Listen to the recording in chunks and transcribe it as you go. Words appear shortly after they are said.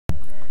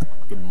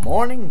Good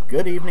morning,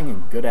 good evening,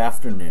 and good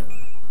afternoon.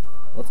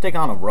 Let's take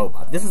on a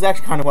robot. This is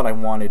actually kind of what I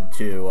wanted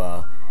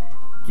to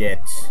get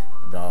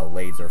the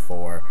laser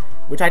for,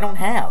 which I don't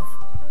have.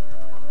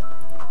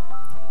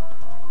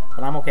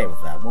 But I'm okay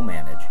with that. We'll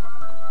manage.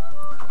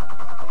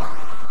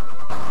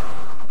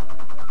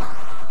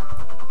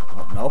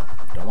 Oh, nope.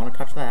 Don't want to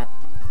touch that.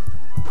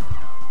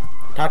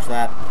 Touch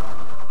that.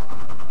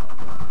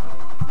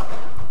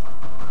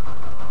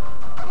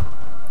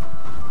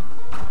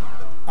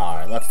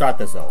 Alright, let's start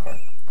this over.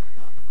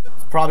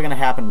 It's probably going to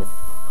happen with...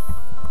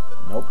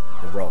 Nope,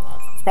 the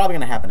robots. It's probably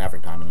going to happen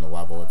every time in the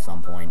level at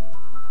some point.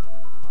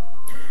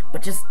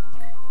 But just...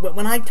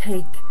 When I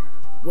take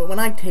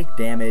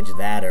damage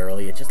that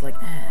early, it's just like...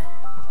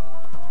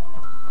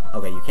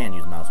 Okay, you can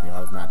use mouse wheel.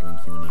 I was not doing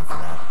Q and E for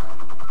that.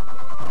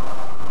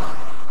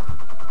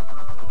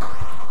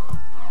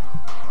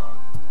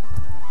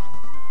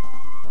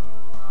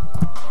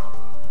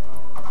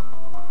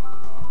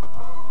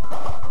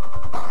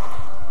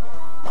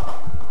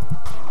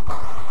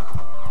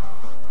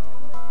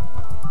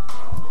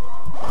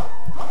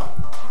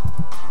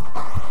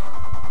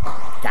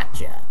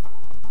 Gotcha.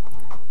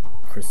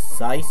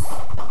 Precise.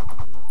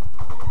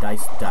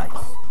 Dice.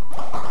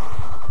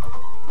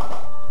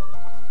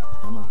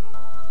 Come on.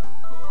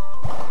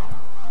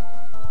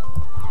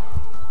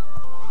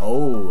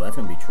 Oh, that's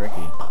gonna be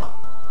tricky.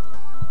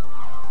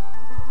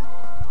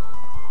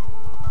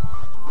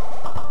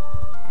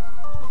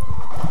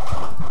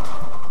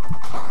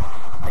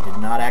 I did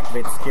not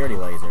activate the security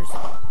lasers.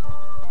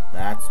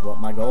 That's what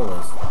my goal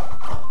is.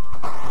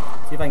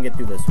 See if I can get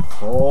through this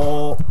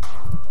whole...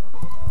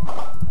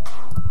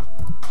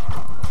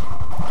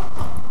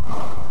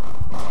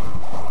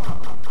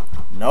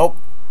 Nope.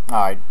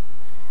 Alright.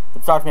 If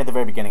it starts me at the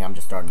very beginning, I'm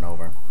just starting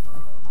over.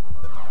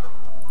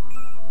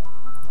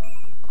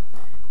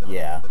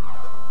 Yeah.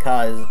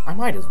 'Cause I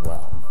might as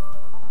well.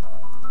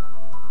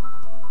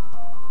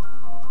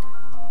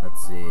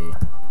 Let's see.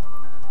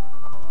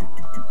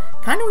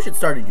 Kinda wish it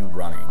started you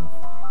running.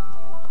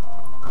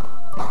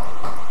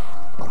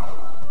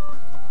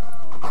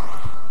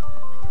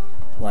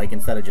 Like,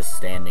 instead of just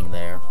standing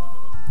there.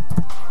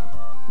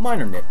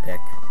 Minor nitpick.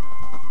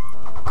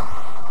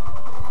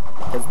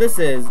 Because this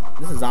is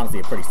honestly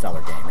a pretty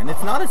stellar game, and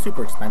it's not a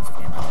super expensive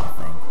game, I don't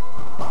think.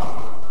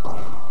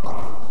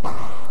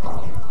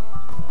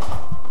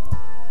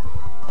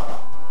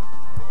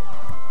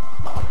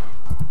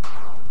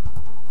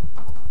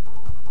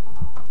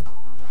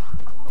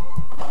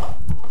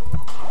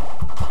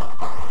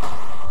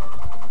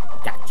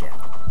 Gotcha.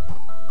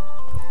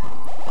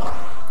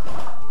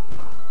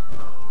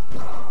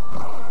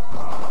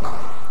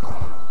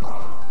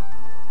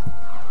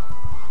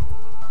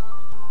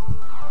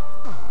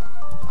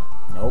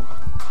 Nope.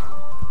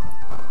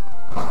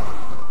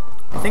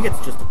 I think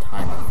it's just a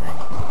timer thing.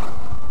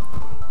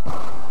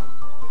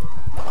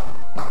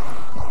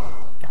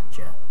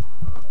 Gotcha.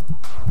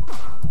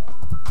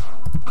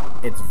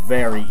 It's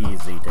very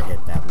easy to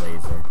hit that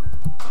laser.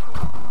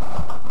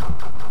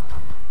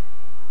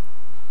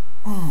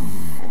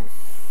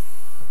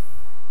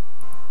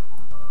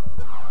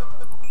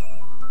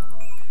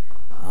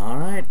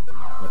 Alright,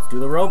 let's do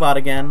the robot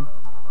again.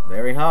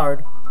 Very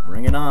hard.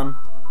 Bring it on.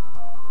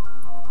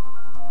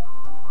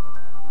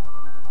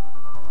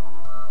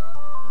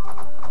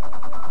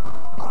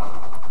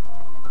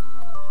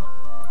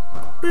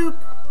 Boop.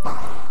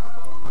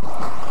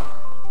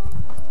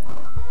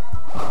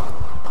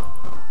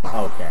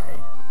 Okay.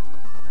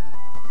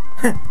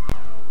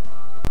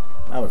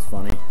 That was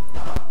funny.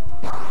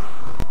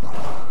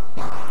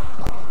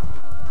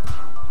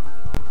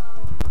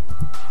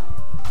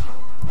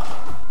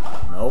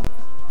 Nope.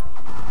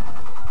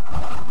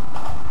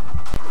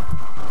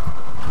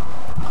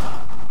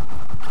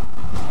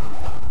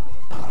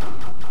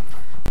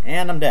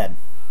 And I'm dead.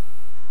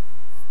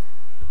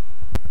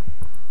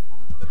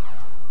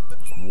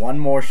 One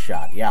more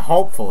shot. Yeah,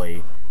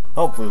 hopefully,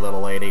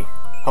 little lady.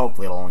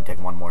 Hopefully it'll only take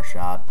one more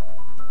shot.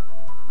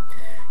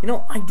 You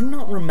know, I do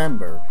not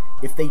remember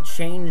if they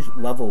changed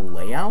level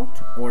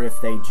layout or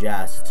if they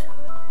just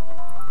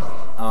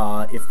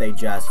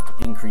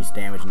increased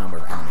damage number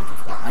of enemies and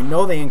stuff. I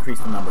know they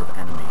increased the number of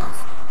enemies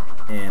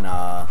in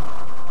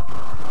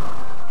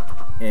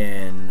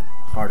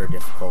harder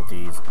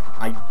difficulties.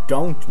 I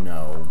don't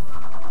know.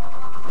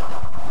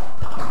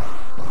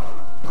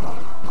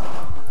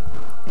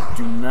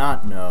 Do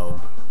not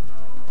know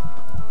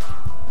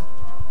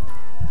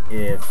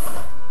if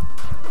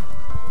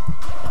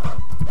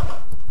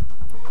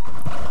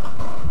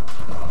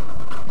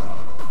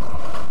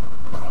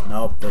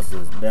nope,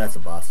 that's a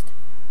bust.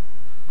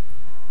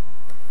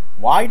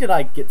 Why did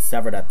I get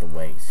severed at the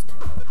waist?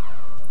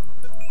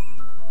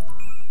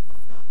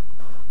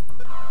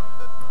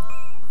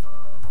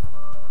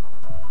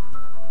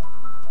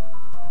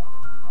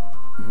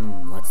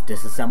 Let's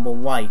disassemble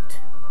white.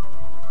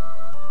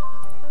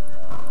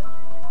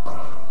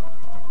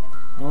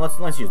 Well,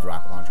 let's use the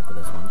rocket launcher for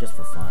this one, just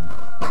for fun.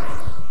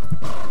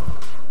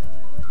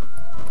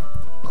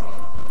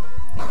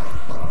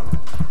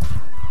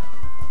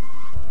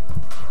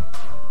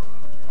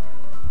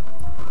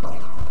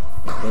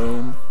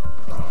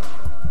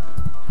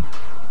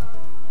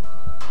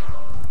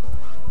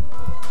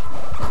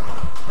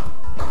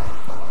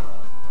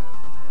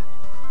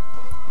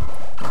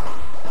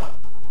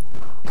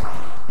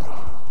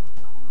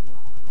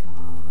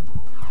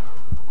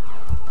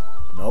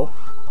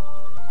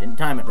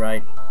 time it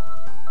right.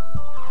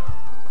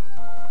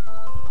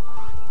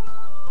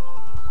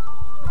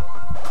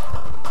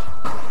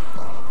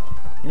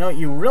 You know,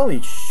 you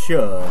really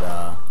should,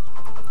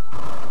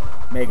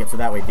 make it so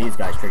that way these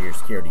guys trigger your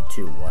security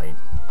too, White.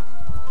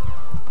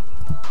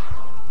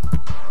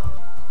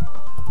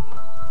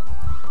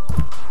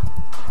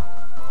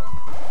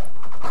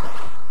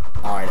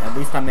 Alright, at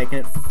least I'm making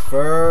it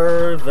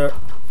further.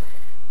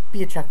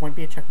 Be a checkpoint,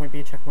 be a checkpoint,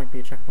 be a checkpoint, be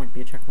a checkpoint, be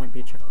a checkpoint,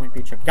 be a checkpoint,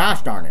 be a checkpoint.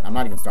 Gosh darn it, I'm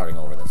not even starting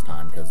over this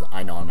time, because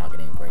I know I'm not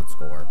getting a great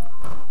score.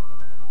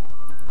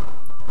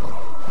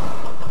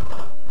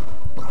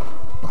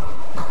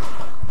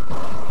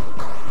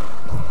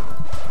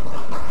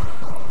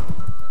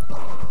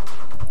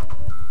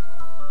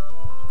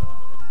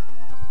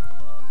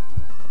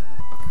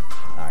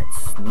 Alright,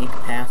 sneak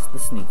past the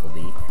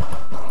Sneakledeek.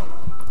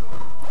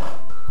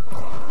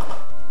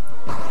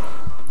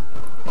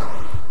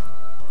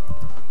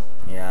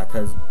 Yeah,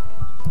 because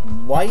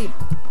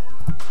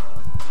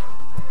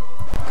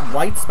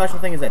White's special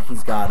thing is that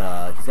he's got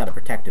a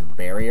protective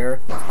barrier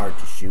that's hard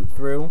to shoot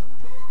through,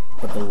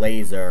 but the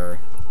laser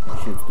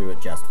shoots through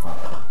it just fine.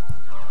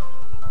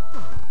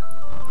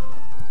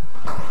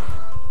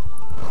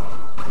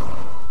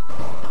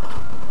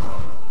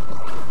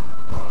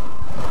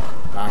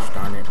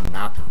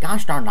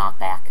 Gosh darn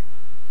knockback.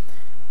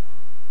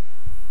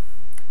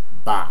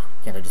 Bah,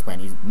 can't I just play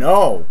an easy?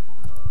 No!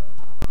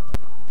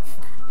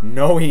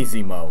 No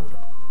easy mode.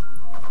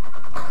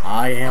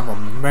 I am a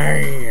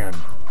man.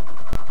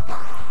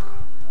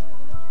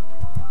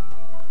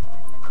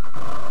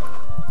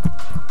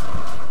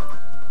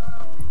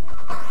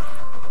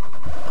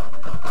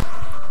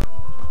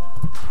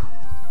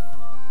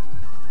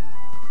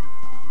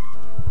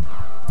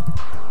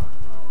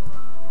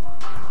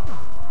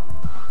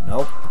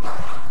 Nope.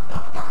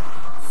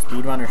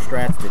 Speedrunner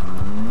strats did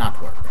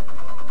not work.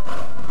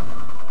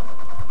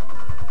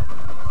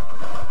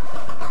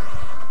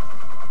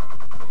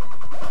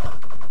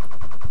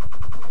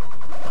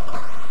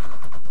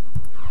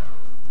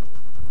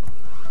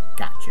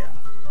 Gotcha.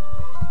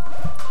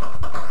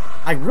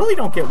 I really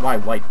don't get why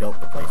White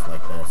built the place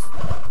like this.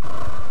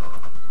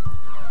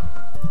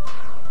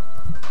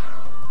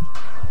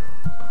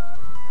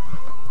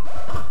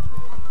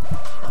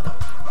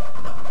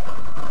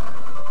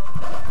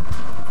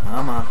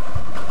 Come on.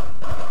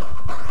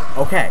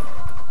 Okay.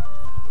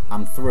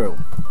 I'm through.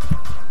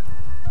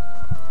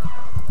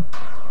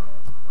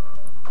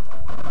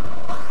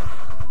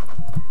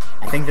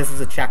 I think this is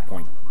a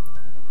checkpoint.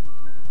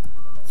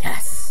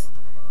 Yes!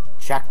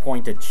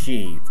 Checkpoint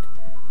achieved.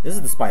 This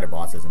is the spider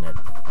boss, isn't it?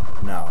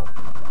 No.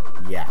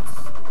 Yes.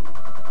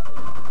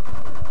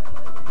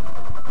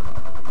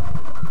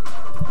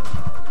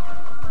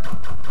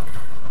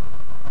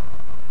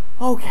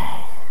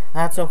 Okay.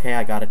 That's okay,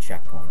 I got a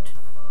checkpoint.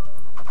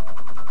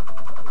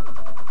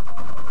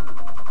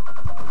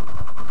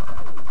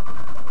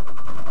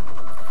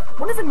 I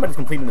wonder if anybody's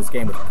completing this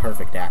game with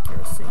perfect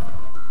accuracy.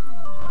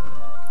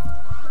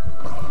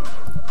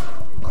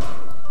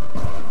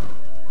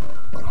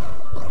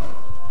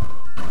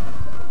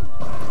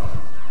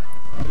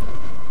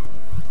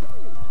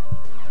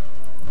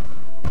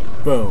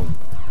 Boom.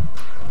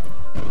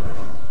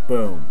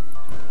 Boom.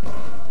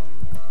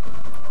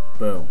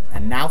 Boom.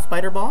 And now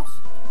Spider Boss?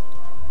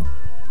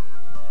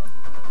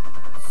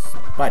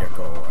 Spider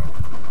Core.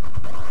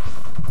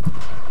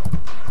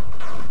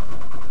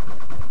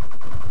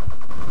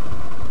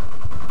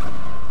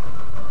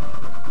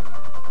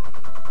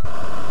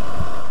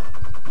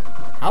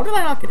 How did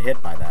I not get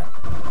hit by that?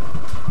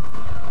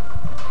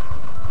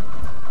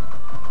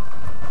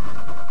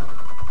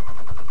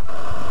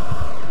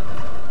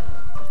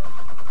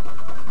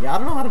 Yeah, I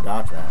don't know how to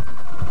dodge that.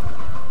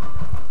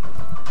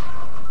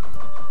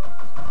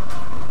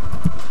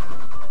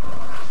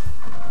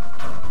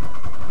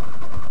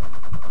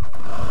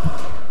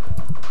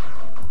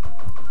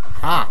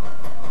 Ha!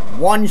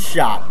 One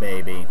shot,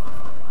 baby.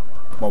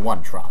 Well,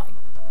 one try.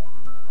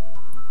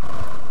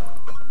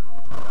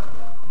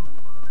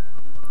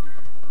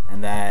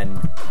 And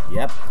then,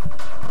 yep.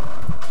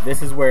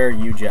 This is where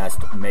you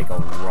just make a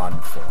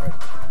run for it.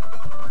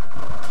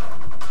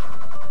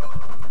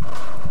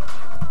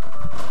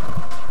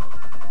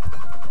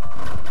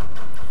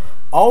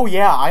 Oh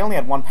yeah, I only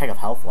had one peg of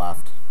health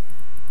left.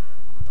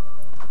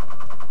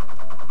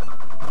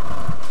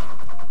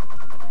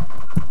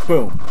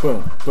 Boom,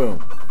 boom,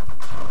 boom.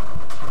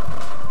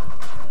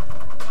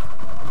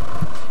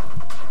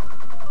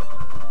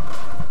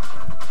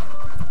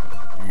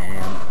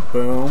 And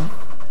boom.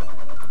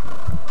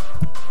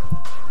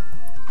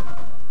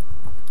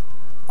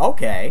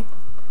 Okay.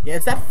 Yeah,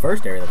 it's that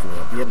first area that's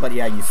really... Yeah, but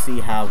yeah, you see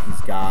how he's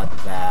got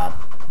that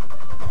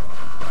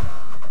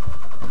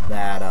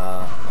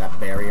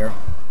barrier.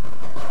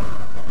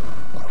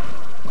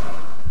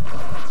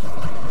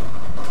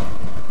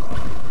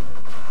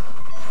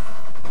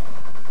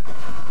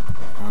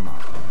 Come on.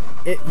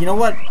 You know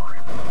what?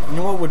 You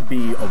know what would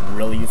be a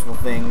really useful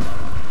thing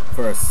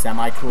for a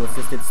semi-tool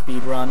assisted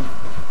speedrun?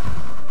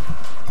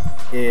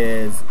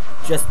 Is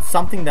just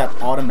something that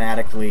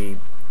automatically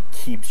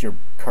keeps your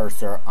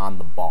cursor on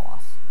the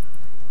boss.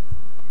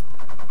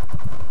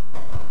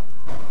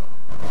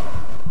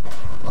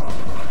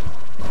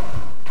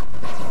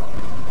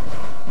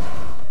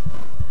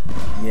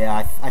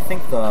 Yeah, I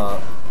think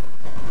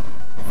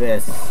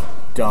this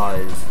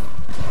does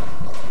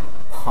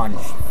punch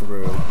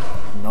through.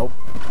 Nope.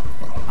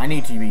 I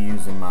need to be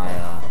using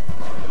my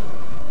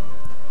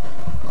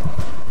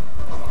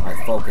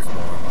focus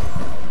more.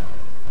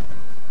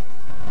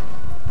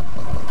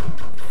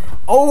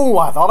 Oh,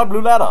 I thought I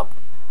blew that up.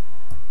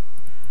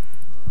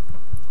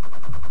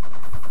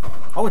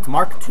 Oh, it's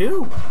Mark II.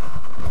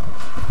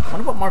 I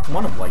wonder what Mark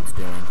I of Light's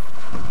doing.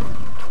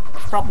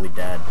 It's probably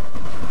dead.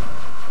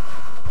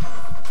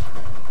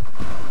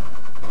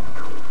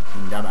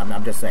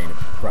 I'm just saying, it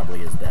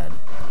probably is dead.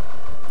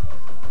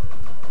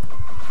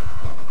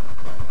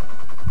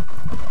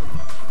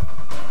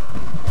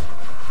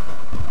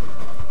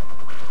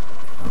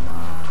 Come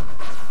on.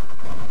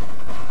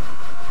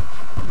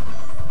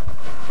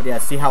 But yeah,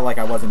 see how, like,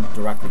 I wasn't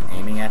directly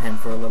aiming at him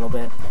for a little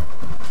bit?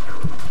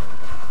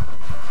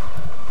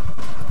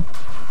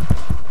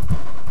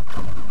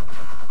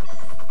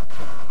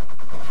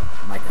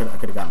 I could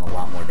have gotten a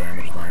lot more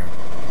damage there.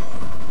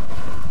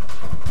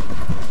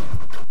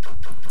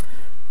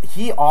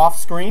 He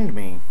off-screened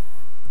me.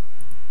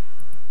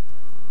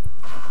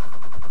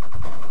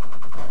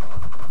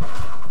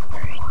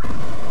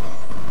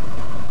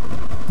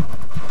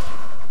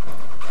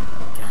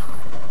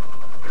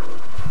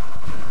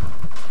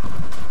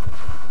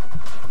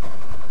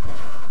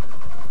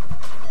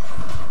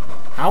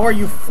 How are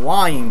you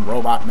flying,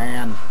 Robot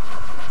Man?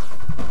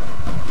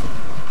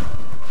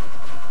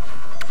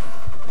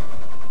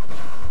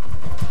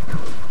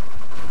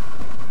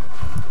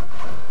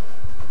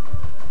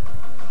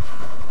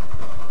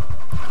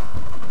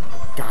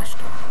 Gosh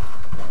darn.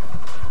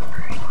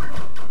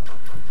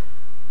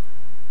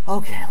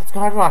 Okay, let's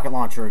go to rocket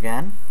launcher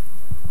again.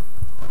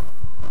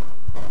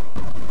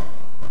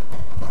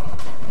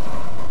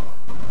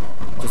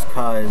 Just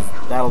cause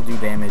that'll do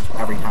damage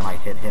every time I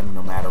hit him,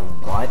 no matter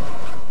what.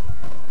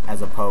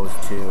 As opposed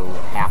to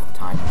half the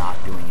time not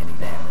doing any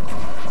damage.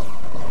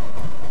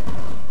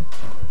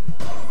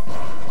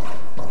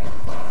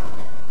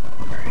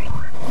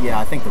 Yeah,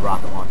 I think the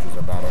rocket launchers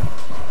are better.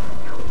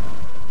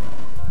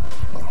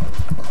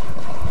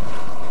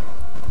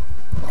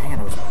 Man,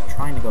 I was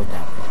trying to go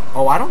down.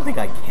 Oh, I don't think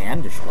I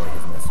can destroy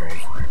his missiles.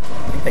 I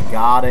think they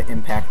gotta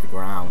impact the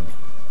ground.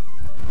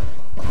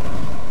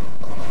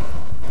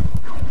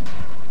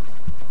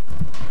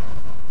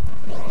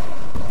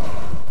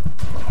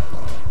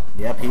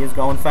 Yep, he is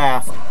going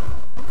fast.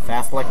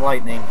 Fast like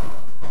lightning.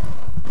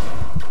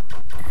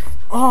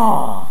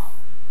 Oh!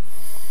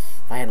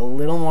 If I had a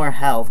little more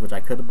health, which I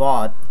could have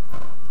bought.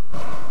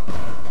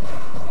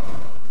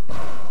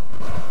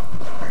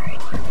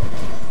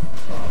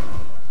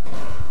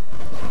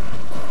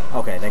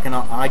 Okay, they can.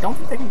 I don't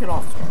think they can get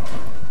off screen.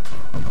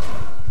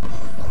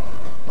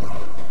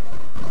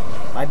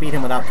 If I beat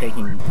him without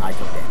taking, I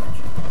took damage.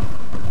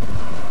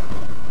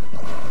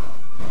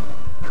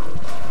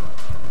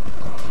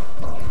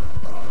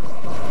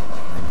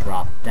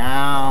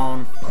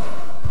 Down.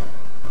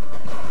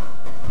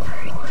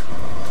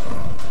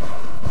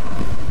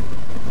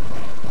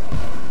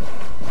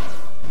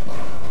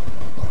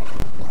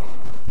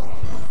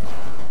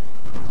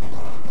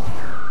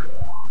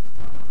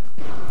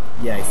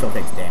 Yeah, he still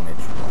takes damage,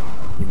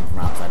 even from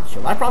outside the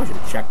shield. I probably should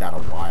have checked that a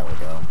while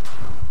ago.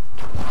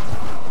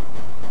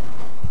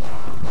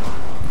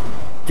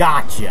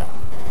 Gotcha!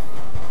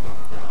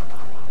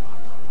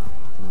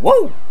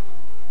 Whoa!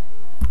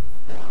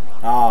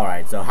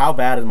 Alright, so how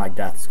bad is my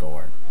death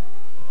score?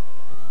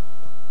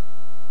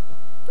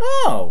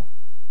 Oh!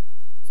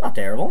 It's not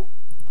terrible.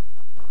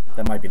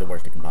 That might be the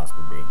worst it can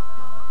possibly be.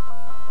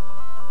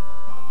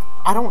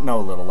 I don't know,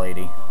 little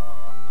lady.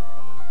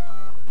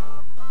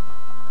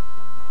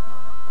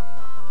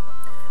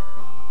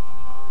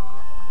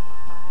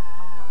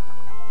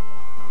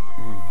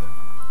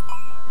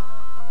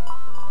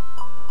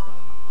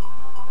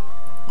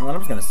 You know what,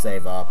 I'm just gonna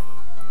save up.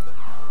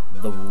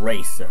 The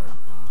Racer.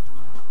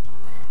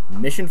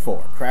 Mission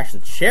 4. Crash the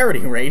charity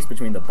race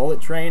between the Bullet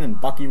Train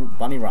and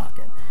Bunny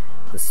Rocket.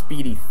 The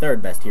speedy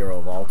third best hero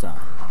of all time.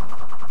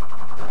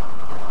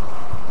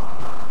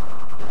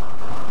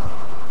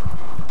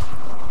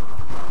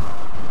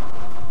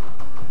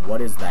 What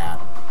is that?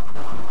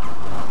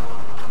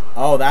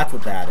 Oh, that's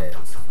what that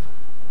is.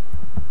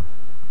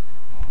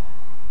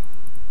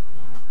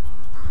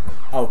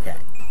 Okay.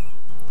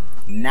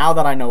 Now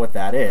that I know what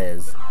that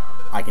is,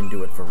 I can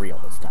do it for real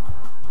this time.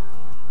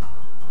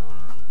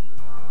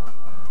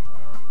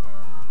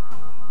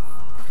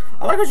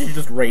 I like how she's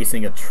just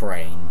racing a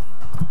train.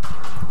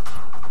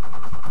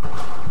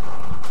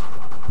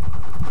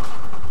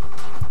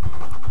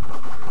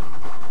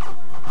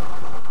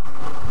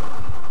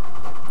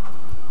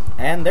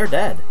 And they're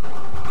dead.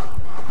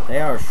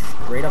 They are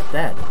straight up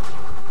dead.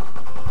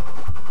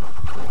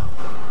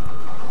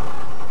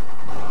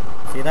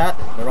 See that?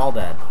 They're all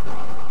dead.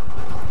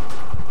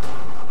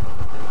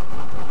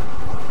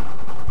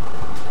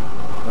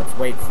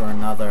 wait for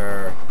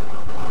another...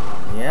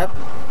 Yep.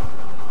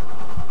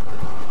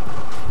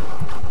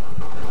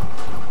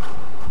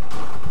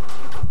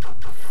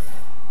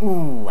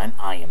 Ooh, and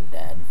I am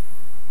dead.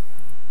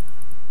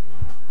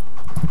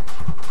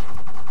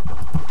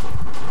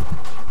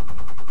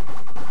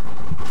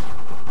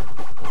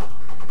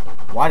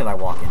 Why did I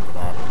walk into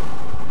that?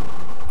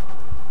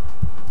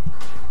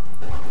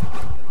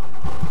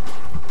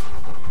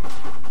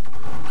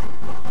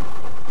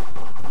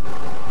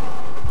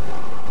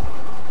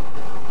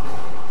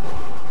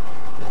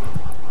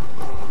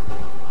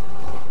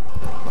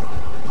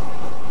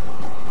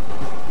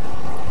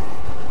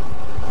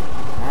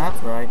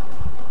 That's right.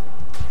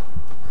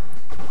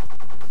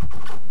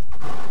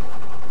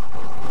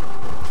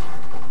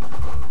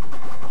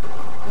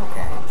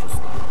 Okay,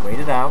 just wait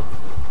it out.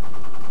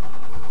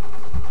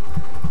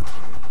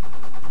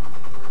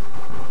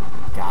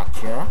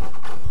 Gotcha.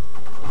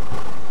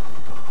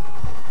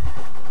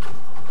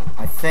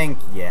 I think,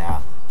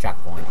 yeah,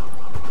 checkpoint.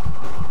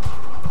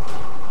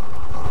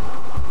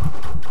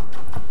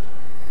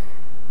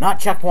 Not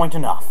checkpoint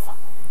enough.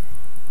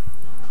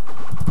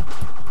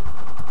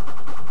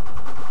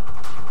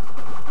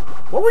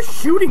 What was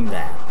shooting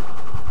that?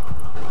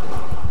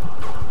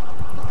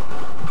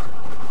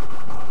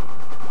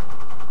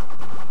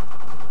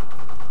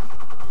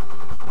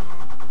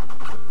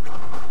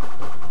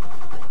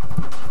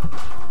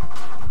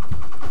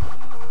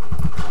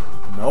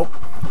 Nope.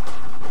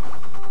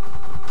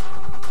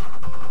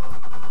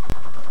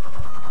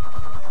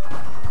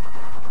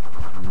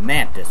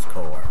 Mantis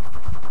Core.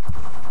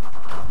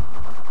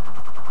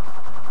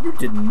 You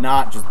did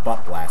not just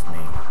butt blast me.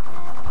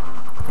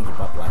 I think you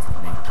butt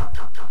blasted me.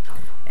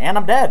 And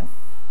I'm dead.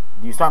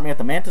 Do you start me at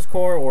the Mantis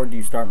Core, or do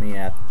you start me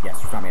at... Yes,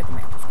 you start me at the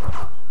Mantis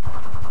Core.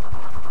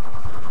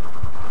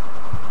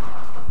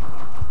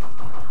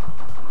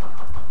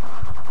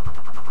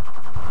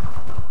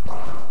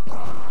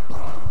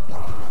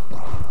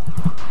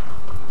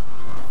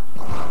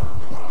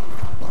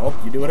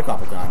 Oh, you do it a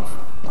couple times.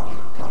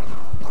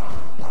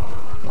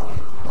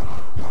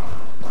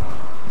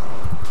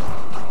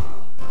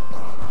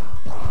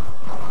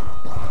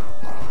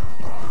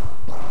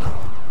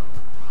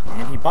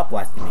 And he butt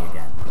blasted me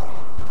again.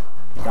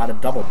 Got a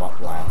double butt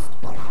blast.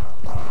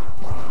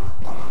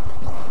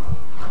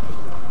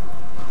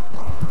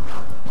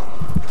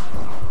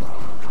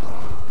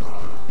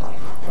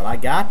 But I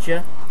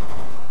gotcha.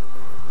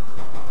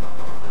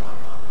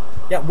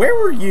 Yeah, where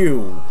were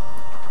you,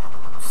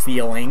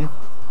 ceiling?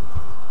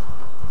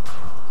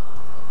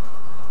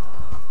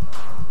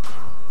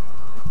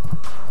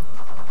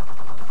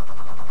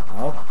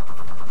 Oh.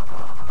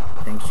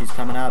 I think she's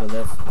coming out of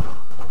this.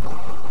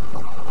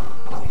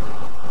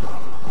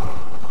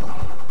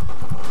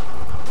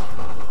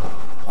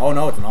 Oh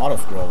no, it's an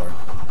auto-scroller.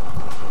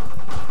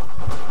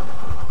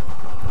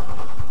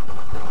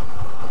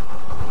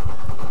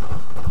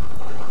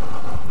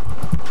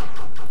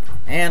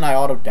 And I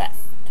auto-deathed.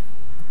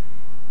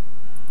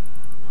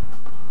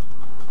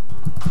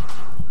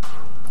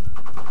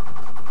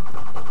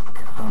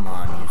 Come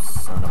on, you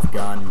son of a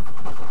gun.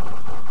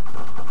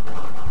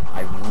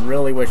 I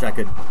really wish I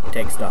could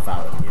take stuff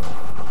out of you.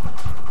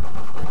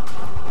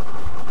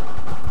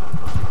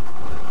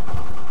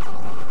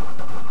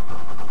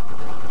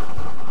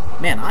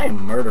 Man, I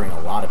am murdering a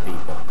lot of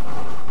people.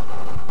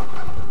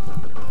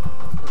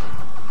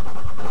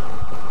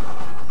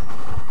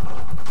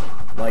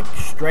 Like,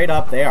 straight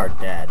up, they are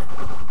dead.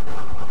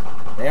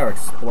 They are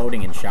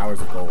exploding in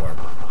showers of gore.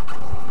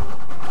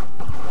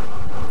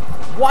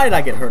 Why did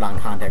I get hurt on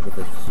contact with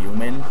a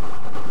human?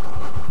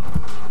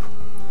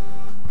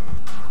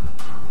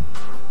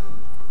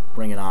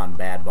 Bring it on,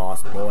 bad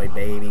boss boy,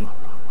 baby.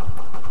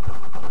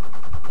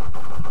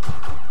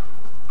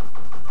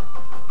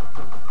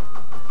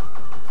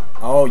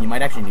 Oh, you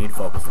might actually need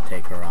focus to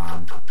take her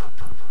on.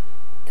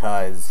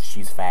 'Cause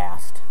she's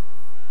fast.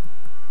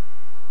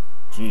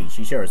 Gee,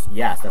 she sure is.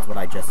 Yes, that's what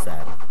I just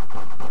said.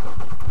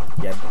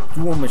 Yeah,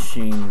 dual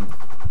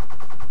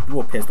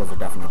pistols are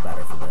definitely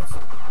better for this.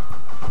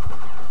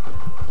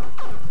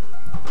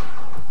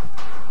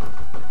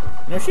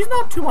 You know, she's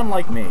not too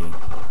unlike me.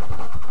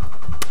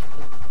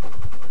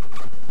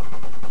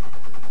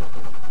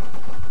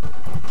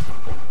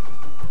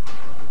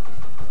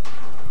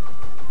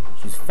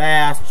 She's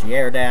fast, she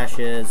air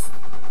dashes.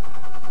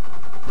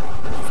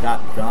 She's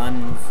got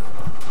guns.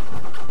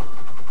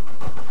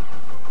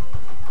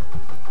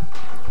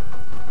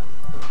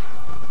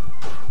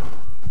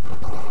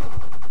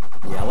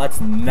 Yeah, let's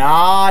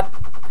not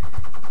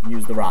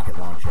use the rocket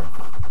launcher.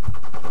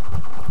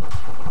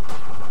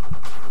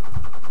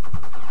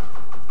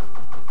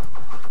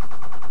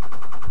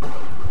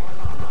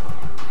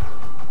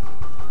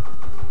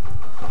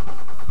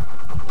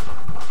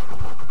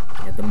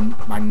 Yeah,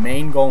 my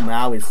main goal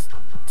now is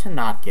to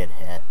not get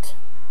hit.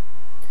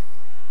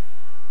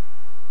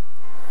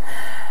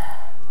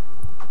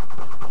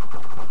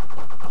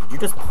 Did you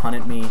just pun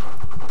at me,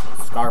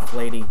 Scarf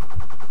Lady?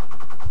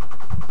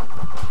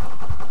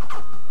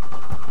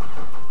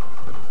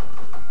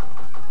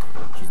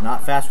 She's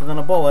not faster than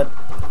a bullet.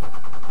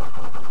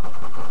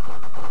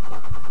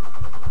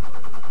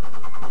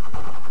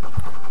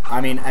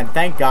 I mean, and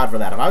thank God for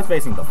that. If I was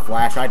facing the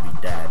Flash, I'd be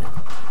dead.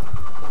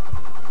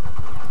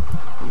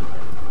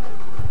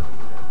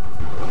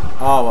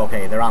 Oh,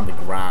 okay, they're on the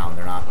ground.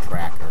 They're not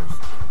trackers.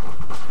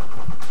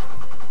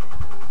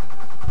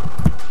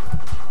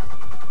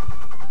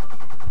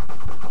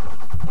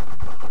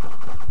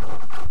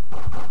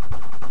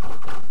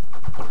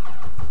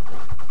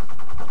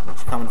 What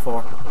you coming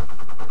for?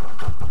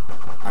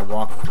 I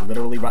walked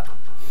literally right...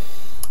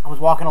 I was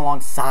walking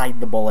alongside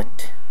the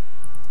bullet.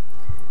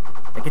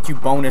 That gets you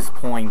bonus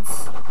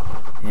points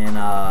in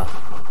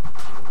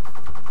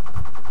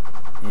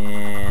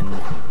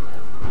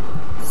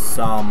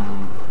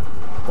some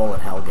bullet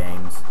hell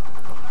games.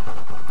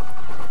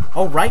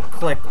 Oh, right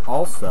click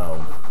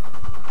also.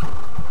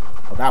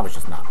 Oh, that was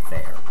just not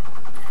fair.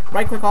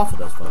 Right click also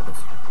does focus.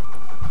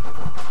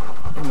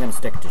 I think I'm gonna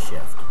stick to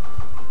shift.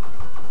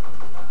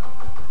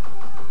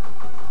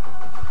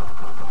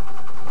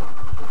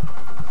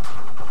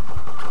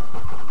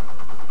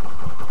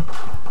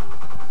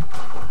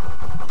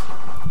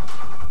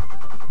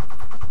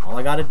 All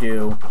I gotta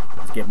do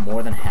is get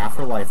more than half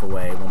her life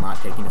away while not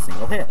taking a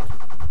single hit.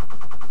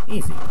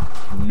 Easy.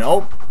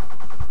 Nope.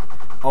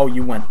 Oh,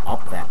 you went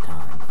up that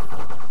time.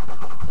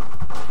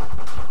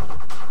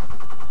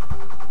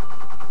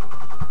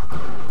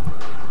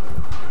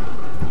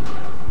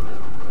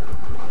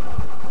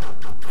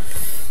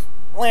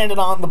 Landed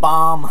on the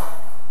bomb.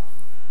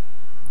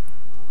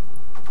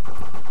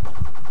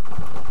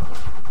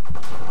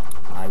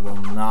 I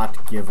will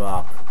not give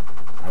up.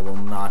 I will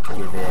not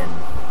give in.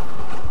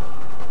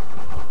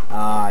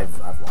 I've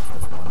lost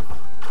this one.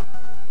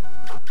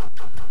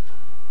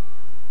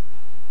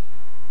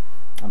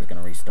 I'm just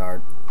gonna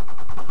restart.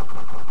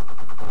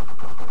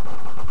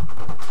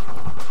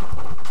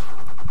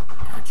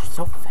 God, she's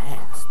so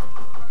fast.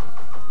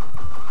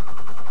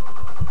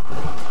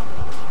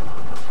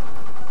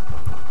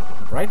 On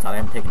the bright side, I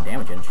haven't taken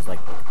damage yet, and she's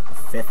like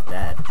 5th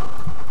dead.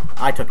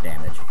 I took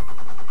damage.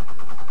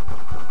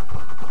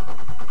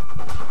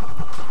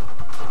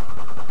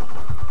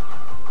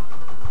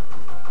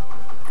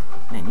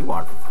 Man, you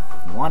are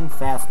one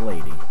fast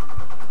lady.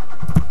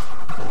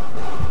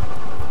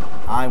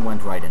 I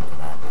went right into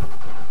that.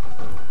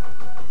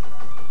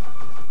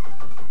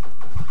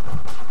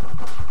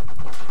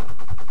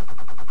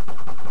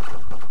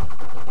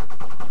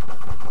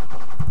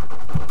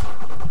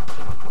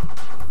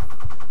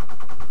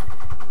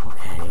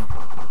 Okay.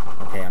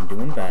 Okay, I'm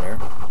doing better.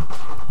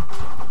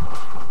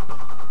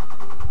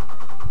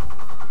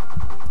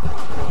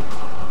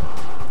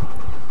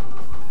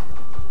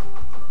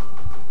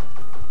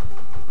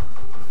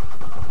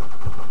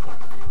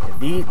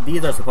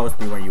 These are supposed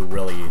to be where you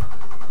really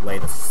lay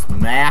the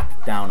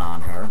smack down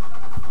on her.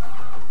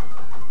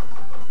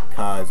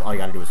 Because all you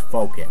gotta do is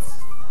focus.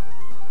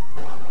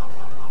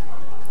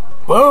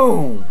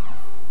 Boom!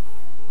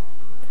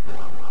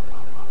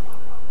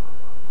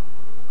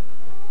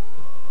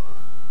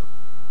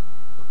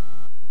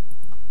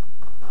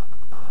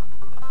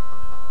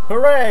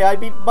 Hooray! I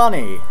beat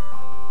Bunny!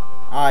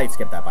 I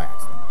skipped that by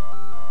accident.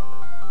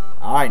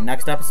 Alright,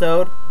 next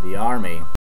episode, the Army.